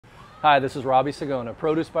Hi, this is Robbie Sagona,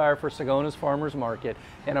 produce buyer for Sagona's Farmers Market,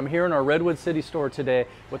 and I'm here in our Redwood City store today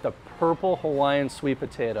with the purple Hawaiian sweet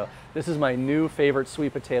potato. This is my new favorite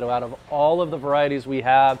sweet potato. Out of all of the varieties we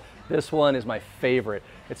have, this one is my favorite.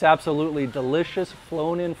 It's absolutely delicious,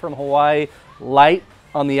 flown in from Hawaii, light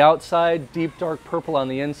on the outside, deep dark purple on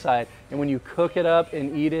the inside, and when you cook it up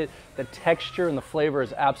and eat it, the texture and the flavor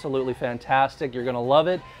is absolutely fantastic. You're gonna love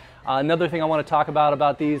it. Another thing I want to talk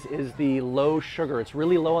about these is the low sugar. It's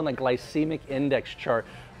really low on the glycemic index chart.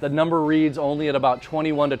 The number reads only at about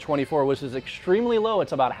 21 to 24, which is extremely low.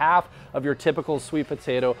 It's about half of your typical sweet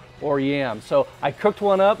potato or yam. So I cooked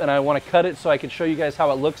one up and I want to cut it so I can show you guys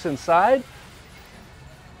how it looks inside.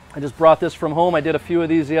 I just brought this from home. I did a few of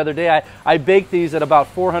these the other day. I baked these at about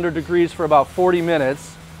 400 degrees for about 40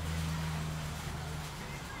 minutes.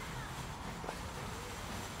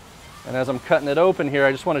 And as I'm cutting it open here,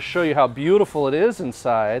 I just want to show you how beautiful it is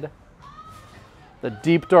inside. The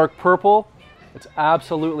deep dark purple, it's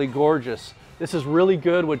absolutely gorgeous. This is really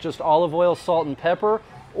good with just olive oil, salt, and pepper.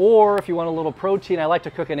 Or if you want a little protein, I like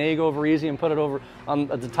to cook an egg over easy and put it over on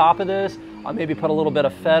the top of this. I'll maybe put a little bit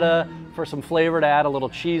of feta for some flavor to add a little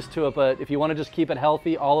cheese to it. But if you want to just keep it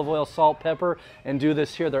healthy, olive oil, salt, pepper, and do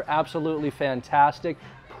this here, they're absolutely fantastic.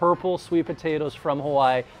 Purple sweet potatoes from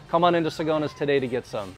Hawaii. Come on into Sagona's today to get some.